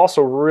 and they're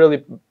also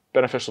really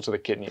beneficial to the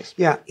kidneys.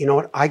 Yeah, you know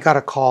what? I got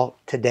a call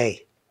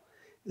today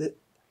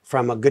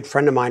from a good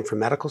friend of mine from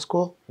medical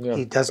school. Yeah.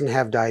 He doesn't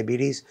have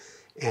diabetes,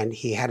 and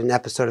he had an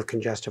episode of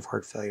congestive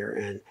heart failure,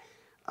 and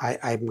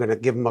I'm going to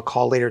give him a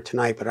call later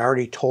tonight, but I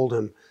already told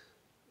him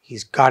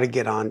he's got to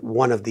get on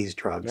one of these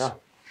drugs. Yeah.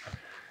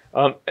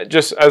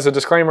 Just as a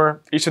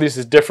disclaimer, each of these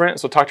is different,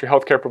 so talk to your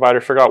healthcare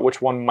provider, figure out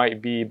which one might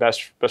be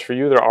best for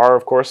you. There are,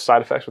 of course,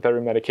 side effects with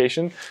every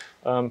medication,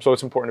 so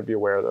it's important to be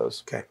aware of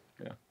those. Okay.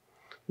 Yeah.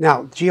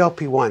 Now,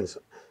 GLP-1s.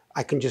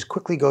 I can just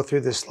quickly go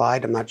through this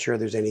slide. I'm not sure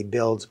there's any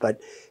builds,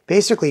 but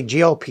basically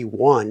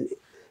GLP-1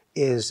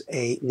 is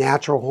a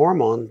natural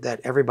hormone that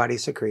everybody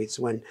secretes.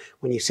 When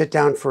you sit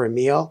down for a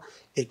meal,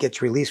 it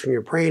gets released from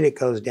your brain, it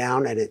goes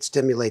down, and it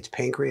stimulates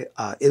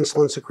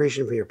insulin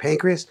secretion from your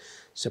pancreas,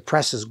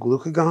 suppresses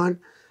glucagon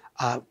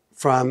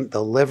from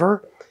the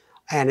liver,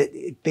 and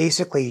it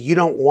basically, you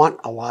don't want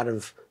a lot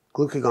of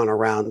glucagon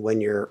around when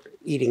you're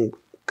eating,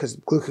 because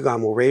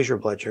glucagon will raise your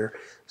blood sugar,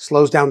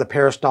 slows down the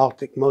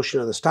peristaltic motion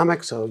of the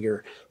stomach, so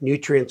your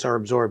nutrients are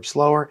absorbed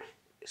slower.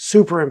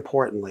 Super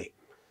importantly,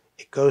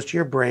 it goes to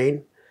your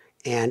brain,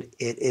 and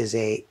it is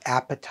a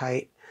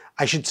appetite.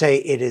 I should say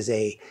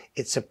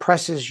it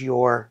suppresses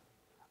your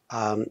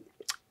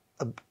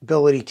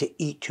ability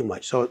to eat too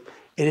much. So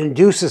it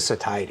induces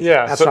satiety.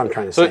 Yeah, that's what I'm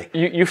trying to say. So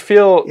you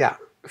feel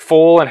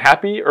full and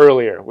happy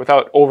earlier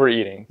without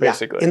overeating,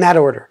 basically. Yeah, in that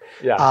order.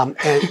 Yeah.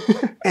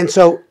 And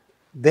so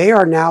they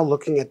are now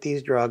looking at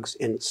these drugs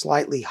in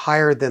slightly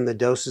higher than the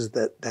doses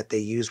that they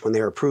used when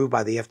they were approved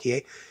by the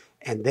FDA.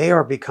 And they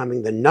are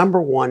becoming the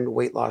 #1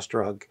 weight loss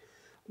drug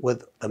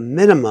with the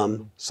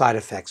minimum side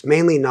effects,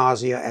 mainly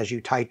nausea as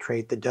you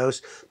titrate the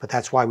dose, but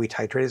that's why we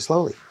titrate it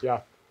slowly.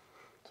 Yeah.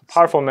 So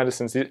powerful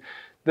medicines.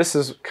 This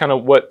is kind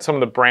of what some of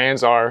the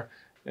brands are.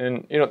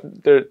 And, I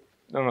don't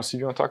know,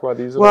 Steve, you want to talk about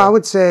these? Well, I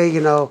would say,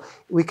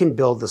 we can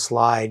build the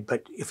slide,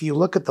 but if you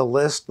look at the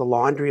list, the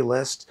laundry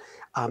list,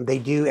 they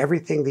do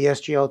everything the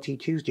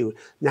SGLT2s do.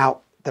 Now,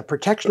 the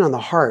protection on the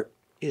heart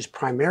is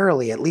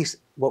primarily, at least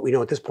what we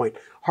know at this point,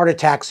 heart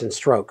attacks and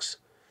strokes.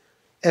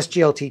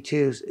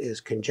 SGLT2s is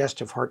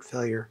congestive heart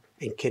failure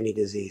and kidney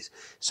disease.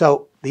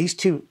 So these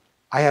two,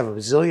 I have a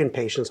bazillion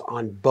patients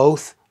on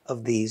both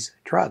of these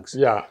drugs.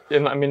 Yeah,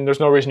 and I mean, there's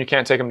no reason you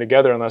can't take them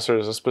together unless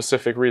there's a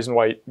specific reason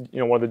why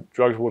one of the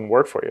drugs wouldn't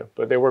work for you,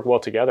 but they work well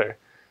together.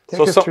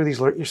 Take us through these.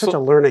 You're such a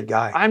learned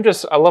guy.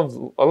 I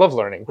love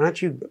learning. Why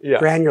don't you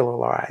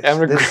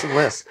granularize this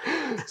list?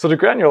 So to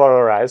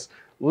granularize,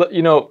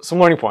 some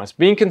learning points.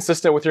 Being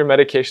consistent with your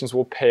medications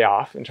will pay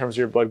off in terms of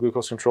your blood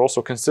glucose control.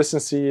 So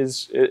consistency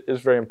is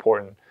very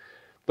important.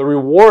 The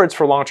rewards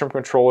for long-term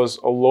control is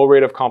a low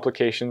rate of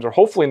complications, or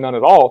hopefully none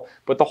at all,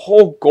 but the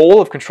whole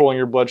goal of controlling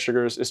your blood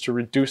sugars is to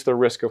reduce the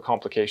risk of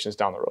complications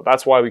down the road.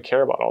 That's why we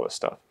care about all this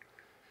stuff.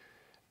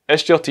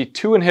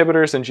 SGLT2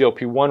 inhibitors and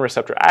GLP-1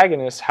 receptor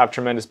agonists have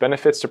tremendous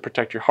benefits to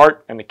protect your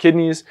heart and the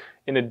kidneys,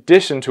 in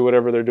addition to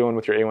whatever they're doing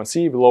with your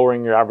A1C,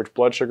 lowering your average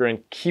blood sugar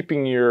and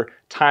keeping your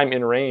time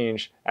in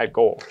range at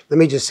goal. Let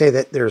me just say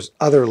that there's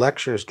other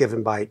lectures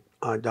given by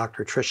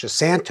Dr. Tricia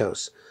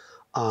Santos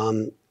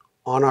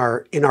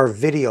in our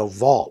video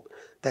vault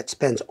that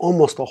spends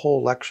almost the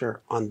whole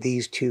lecture on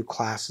these two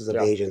classes of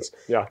agents.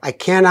 Yeah. I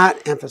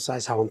cannot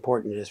emphasize how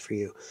important it is for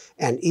you.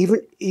 And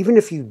even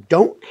if you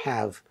don't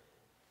have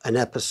an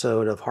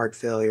episode of heart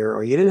failure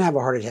or you didn't have a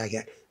heart attack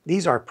yet,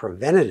 these are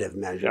preventative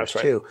measures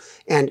too.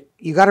 And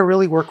you got to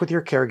really work with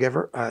your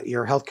caregiver,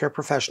 your healthcare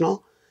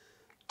professional,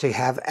 to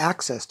have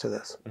access to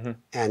this. Mm-hmm.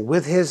 And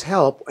with his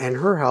help and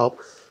her help,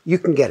 you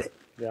can get it.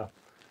 Yeah.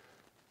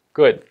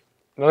 Good.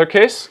 Another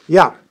case?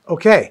 Yeah.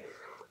 Okay.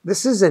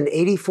 This is an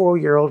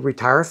 84-year-old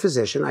retired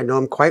physician. I know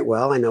him quite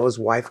well. I know his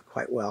wife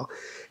quite well.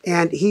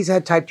 And he's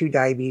had type 2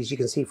 diabetes, you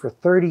can see, for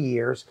 30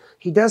 years.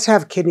 He does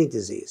have kidney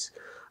disease.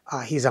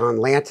 He's on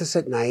Lantus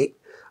at night.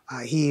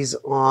 He's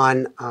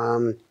on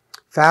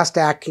fast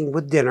acting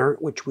with dinner,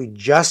 which we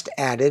just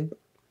added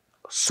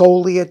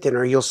solely at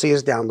dinner. You'll see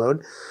his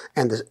download.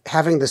 And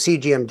having the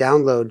CGM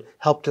download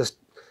helped us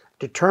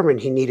determine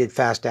he needed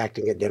fast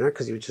acting at dinner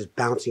because he was just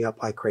bouncing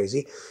up like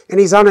crazy. And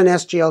he's on an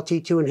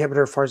SGLT2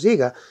 inhibitor,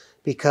 Farxiga,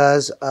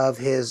 because of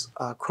his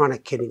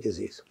chronic kidney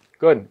disease.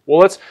 Good.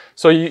 Well,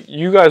 so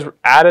you guys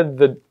added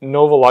the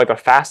Novolog, the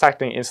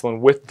fast-acting insulin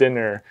with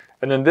dinner,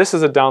 and then this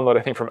is a download,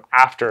 I think, from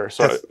after,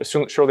 so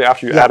shortly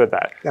after you added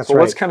that. So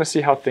let's kind of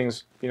see how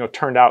things,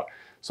 turned out.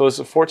 So this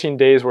is 14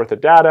 days worth of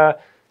data.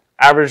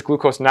 Average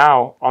glucose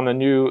now on the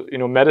new,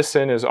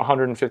 medicine is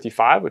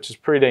 155, which is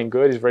pretty dang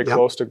good. He's very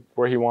close to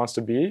where he wants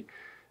to be.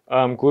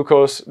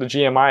 Glucose, the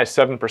GMI is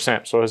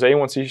 7%, so his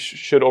A1C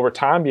should over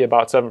time be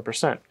about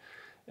 7%.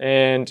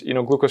 And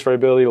glucose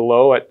variability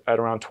low at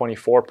around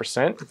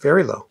 24%.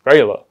 Very low.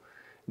 Very low.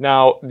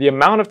 Now, the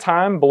amount of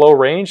time below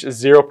range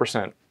is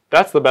 0%.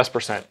 That's the best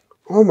percent.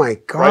 Oh my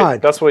God.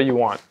 Right? That's what you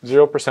want.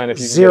 0% if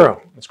you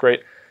Zero. That's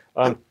great.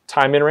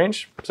 Time in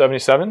range,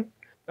 77.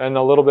 And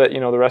a little bit,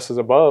 the rest is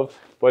above,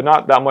 but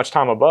not that much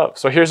time above.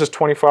 So here's his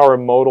 24-hour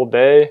modal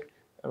day.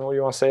 And what do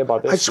you want to say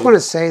about this? I just want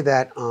to say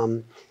that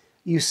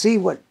you see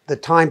what the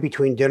time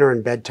between dinner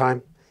and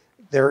bedtime,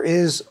 there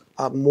is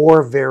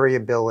more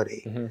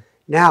variability. Mm-hmm.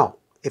 Now,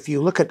 if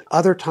you look at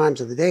other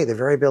times of the day, the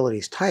variability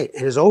is tight,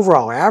 and his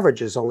overall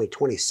average is only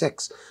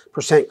 26%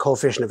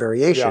 coefficient of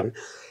variation.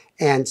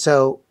 Yeah. And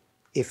so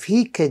if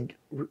he could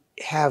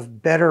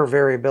have better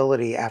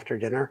variability after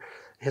dinner,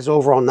 his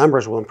overall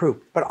numbers will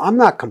improve. But I'm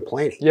not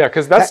complaining. Yeah,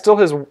 because that's still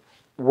his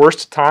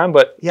worst time,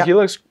 but he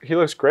looks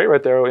great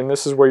right there, and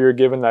this is where you're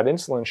given that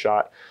insulin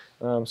shot.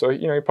 So,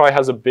 he probably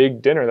has a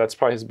big dinner. That's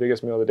probably his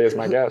biggest meal of the day is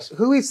my guess.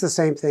 Who eats the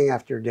same thing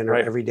after dinner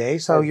every day?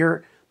 So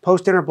your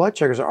post-dinner blood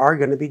sugars are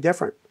going to be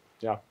different.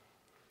 Yeah.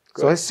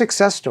 Good. So it's a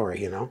success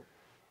story,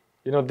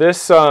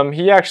 This,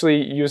 he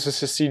actually uses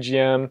his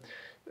CGM.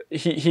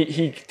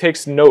 He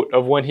takes note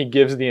of when he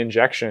gives the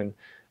injection.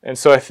 And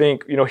so I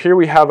think, here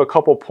we have a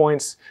couple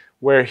points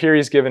where here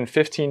he's given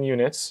 15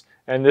 units.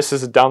 And this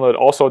is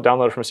also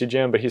downloaded from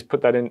CGM, but he's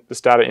put this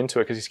data into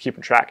it because he's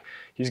keeping track.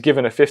 He's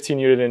given a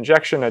 15-unit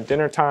injection at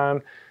dinner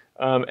time.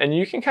 And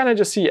you can kind of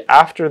just see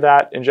after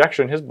that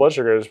injection, his blood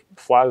sugar is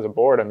flat as a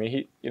board. I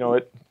mean,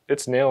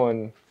 it's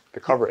nailing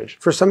the coverage.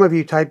 For some of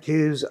you type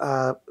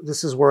 2s,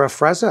 this is where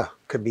Afrezza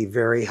could be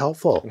very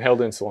helpful. Inhaled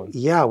insulin.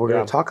 Yeah, we're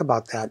going to talk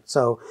about that.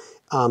 So,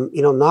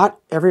 not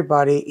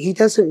everybody, he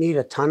doesn't need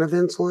a ton of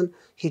insulin.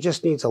 He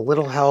just needs a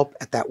little help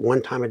at that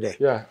one time a day.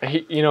 Yeah, and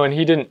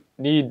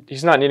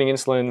he's not needing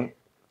insulin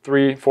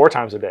 3-4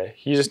 times a day.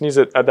 He just needs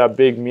it at that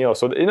big meal.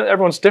 So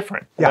everyone's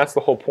different. Yeah. That's the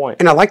whole point.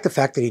 And I like the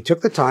fact that he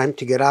took the time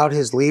to get out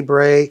his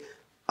Libre,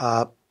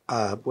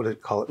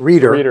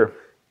 reader,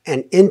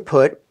 and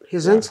input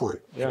his insulin.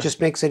 Yeah. It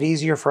just makes it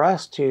easier for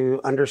us to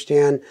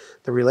understand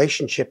the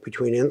relationship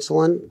between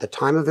insulin, the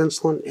time of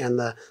insulin, and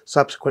the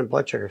subsequent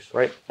blood sugars.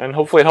 Right, and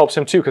hopefully it helps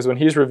him too, because when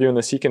he's reviewing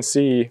this, he can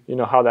see,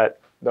 how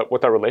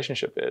what that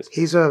relationship is.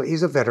 He's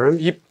a veteran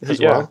as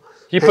well.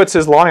 He puts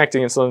his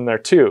long-acting insulin in there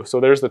too.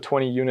 So there's the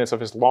 20 units of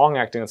his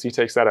long-acting, so he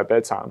takes that at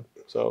bedtime.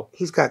 So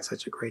he's got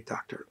such a great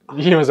doctor.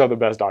 He must have the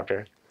best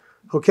doctor.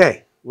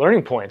 Okay.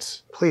 Learning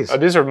points. Please.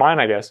 These are mine,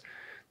 I guess.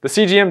 The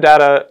CGM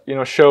data,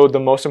 showed the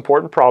most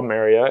important problem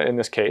area in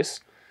this case.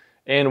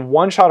 And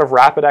one shot of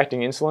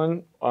rapid-acting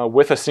insulin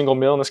with a single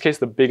meal, in this case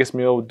the biggest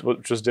meal,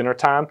 which was dinner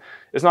time,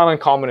 is not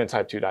uncommon in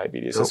type 2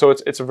 diabetes. Nope. And so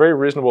it's a very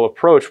reasonable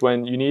approach.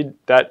 When you need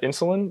that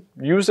insulin,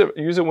 use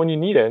it when you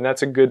need it. And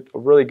that's a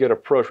really good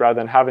approach rather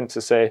than having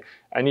to say,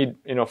 I need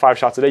 5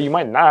 shots a day. You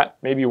might not.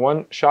 Maybe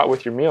 1 shot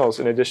with your meals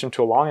in addition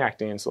to a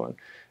long-acting insulin.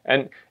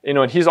 And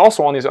and he's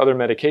also on these other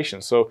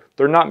medications, so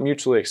they're not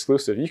mutually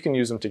exclusive. You can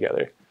use them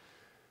together.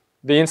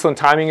 The insulin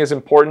timing is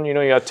important. You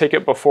got to take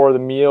it before the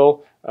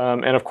meal,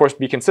 and of course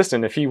be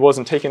consistent. If he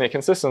wasn't taking it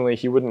consistently,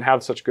 he wouldn't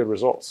have such good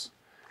results.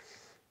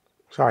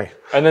 Sorry.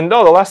 And then the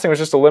last thing was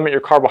just to limit your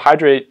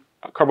carbohydrate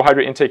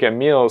intake at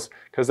meals,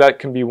 because that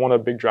can be one of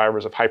the big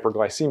drivers of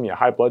hyperglycemia,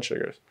 high blood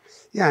sugars.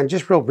 Yeah, and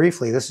just real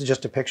briefly, this is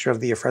just a picture of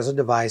the Afrezza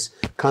device.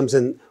 Comes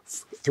in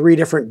 3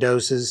 different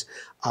doses.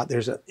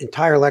 There's an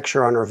entire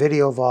lecture on our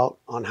video vault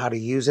on how to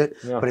use it,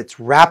 but it's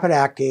rapid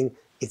acting,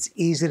 it's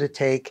easy to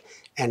take,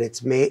 and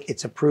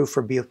it's approved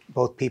for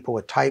both people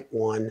with type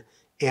 1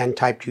 and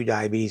type 2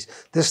 diabetes.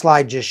 This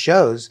slide just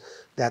shows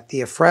that the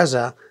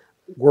Afrezza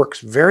works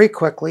very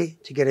quickly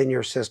to get in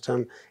your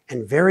system,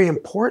 and very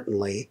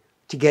importantly,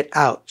 to get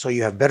out. So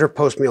you have better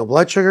post-meal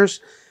blood sugars,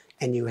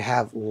 and you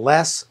have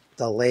less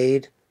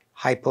delayed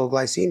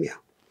hypoglycemia.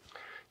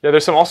 Yeah,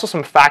 there's also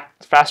some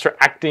faster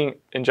acting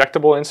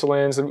injectable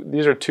insulins. And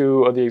these are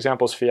 2 of the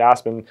examples,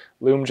 Fiasp and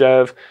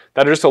Lumjev,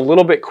 that are just a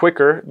little bit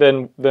quicker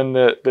than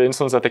the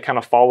insulins that they kind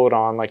of followed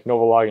on, like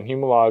Novolog and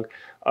Humalog,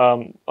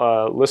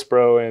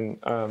 Lispro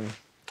and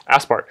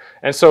Aspart.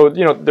 And so,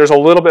 there's a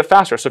little bit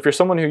faster. So if you're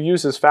someone who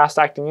uses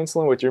fast-acting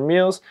insulin with your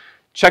meals,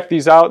 check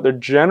these out. They're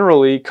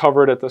generally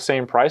covered at the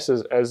same price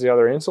as the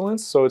other insulins.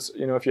 So it's,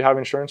 if you have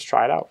insurance,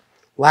 try it out.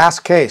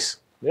 Last case.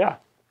 Yeah.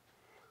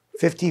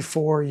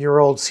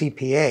 54-year-old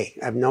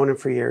CPA. I've known him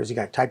for years. He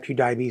got type 2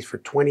 diabetes for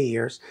 20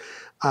 years.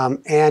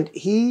 And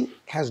he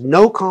has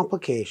no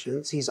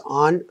complications. He's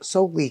on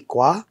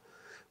Soliqua,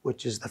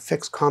 which is the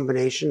fixed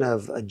combination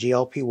of a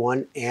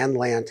GLP-1 and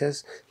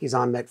Lantus. He's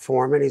on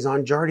metformin. He's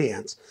on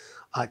Jardiance.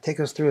 Take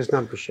us through his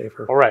numbers,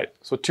 Schafer. All right.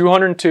 So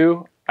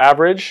 202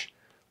 average,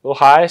 a little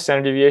high.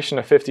 Standard deviation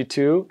of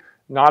 52,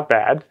 not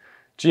bad.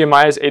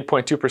 GMI is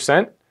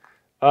 8.2%.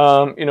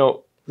 You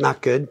know,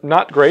 not good.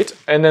 Not great.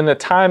 And then the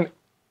time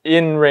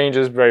in range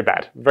is very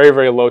bad. Very,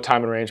 very low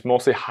time in range,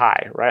 mostly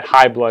high, right?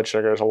 High blood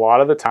sugars a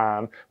lot of the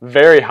time,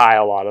 very high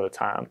a lot of the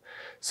time.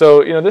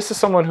 So, you know, this is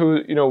someone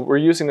who, you know, we're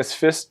using this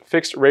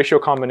fixed ratio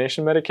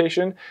combination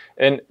medication,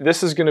 and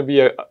this is going to be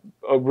a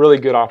really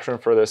good option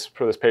for this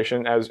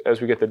patient as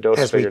we get the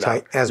dose figured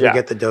out. As we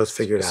get the dose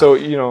figured out. So,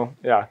 you know,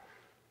 yeah,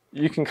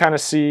 you can kind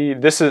of see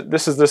this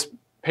is this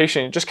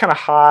patient just kind of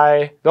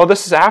high. No,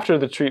 this is after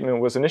the treatment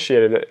was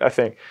initiated, I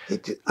think.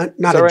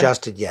 Not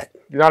adjusted yet.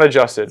 Not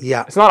adjusted.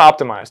 Yeah. It's not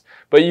optimized.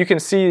 But you can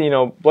see, you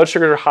know, blood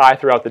sugars are high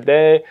throughout the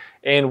day.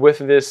 And with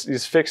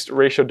these fixed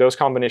ratio dose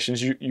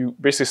combinations, you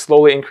basically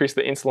slowly increase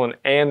the insulin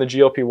and the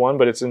GLP-1,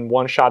 but it's in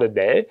one shot a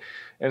day.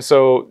 And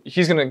so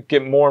he's going to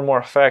get more and more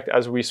effect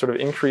as we sort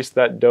of increase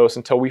that dose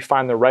until we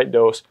find the right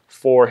dose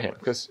for him,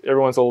 because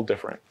everyone's a little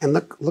different. And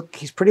look,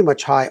 he's pretty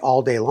much high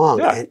all day long.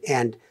 Yeah.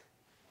 And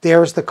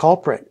there's the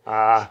culprit.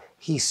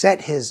 He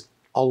set his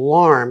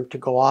alarm to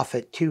go off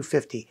at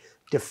 250,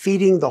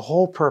 defeating the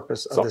whole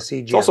purpose of the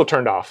CGM. It's also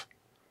turned off.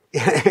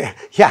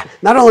 Yeah,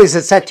 not only is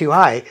it set too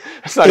high,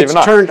 it's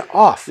turned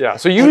off. Yeah,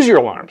 so use your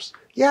alarms.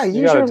 Yeah,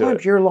 use your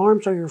alarms. Your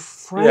alarms are your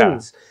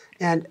friends.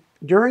 Yeah. And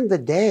during the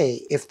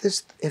day, if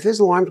his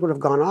alarms would have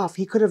gone off,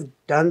 he could have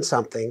done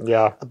something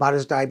about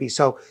his diabetes.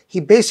 So he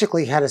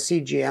basically had a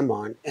CGM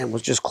on and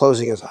was just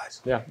closing his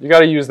eyes. Yeah, you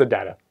got to use the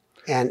data.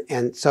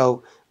 And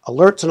so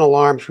alerts and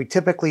alarms, we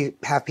typically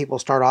have people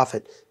start off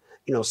at,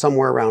 you know,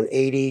 somewhere around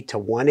 80 to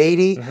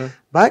 180,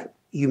 but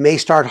you may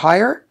start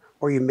higher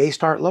or you may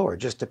start lower. It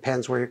just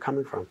depends where you're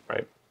coming from.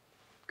 Right.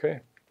 Okay.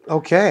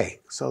 Okay.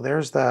 So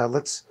there's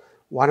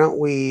why don't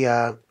we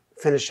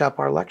finish up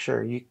our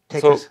lecture? You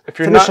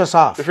finish us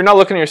off. If you're not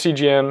looking at your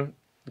CGM,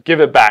 give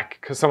it back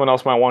because someone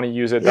else might want to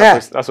use it. Yeah,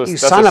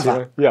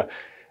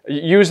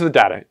 use the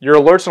data. Your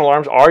alerts and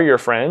alarms are your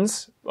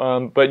friends,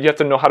 but you have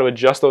to know how to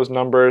adjust those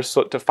numbers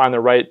to find the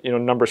right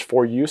numbers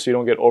for you, so you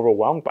don't get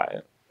overwhelmed by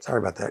it. Sorry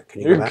about that.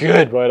 Can you You're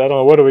good, but I don't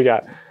know. What do we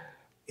got?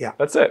 Yeah,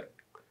 that's it.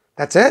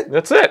 That's it.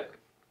 That's it.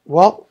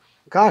 Well,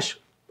 gosh,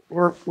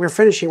 we're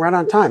finishing right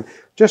on time.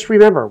 Just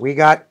remember, we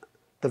got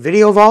the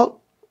Video Vault,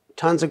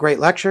 tons of great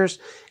lectures,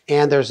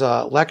 and there's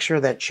a lecture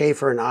that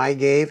Schafer and I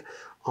gave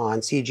on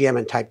CGM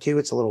and type 2.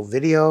 It's a little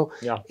video.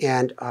 Yeah.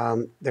 And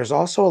there's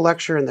also a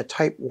lecture in the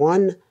type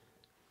 1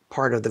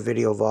 part of the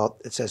Video Vault.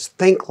 It says,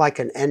 Think Like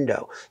an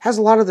Endo. Has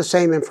a lot of the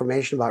same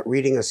information about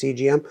reading a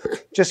CGM,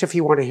 just if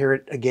you want to hear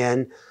it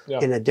again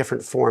in a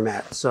different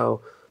format.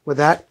 So with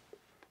that,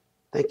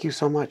 thank you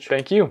so much.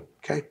 Thank you.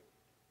 Okay.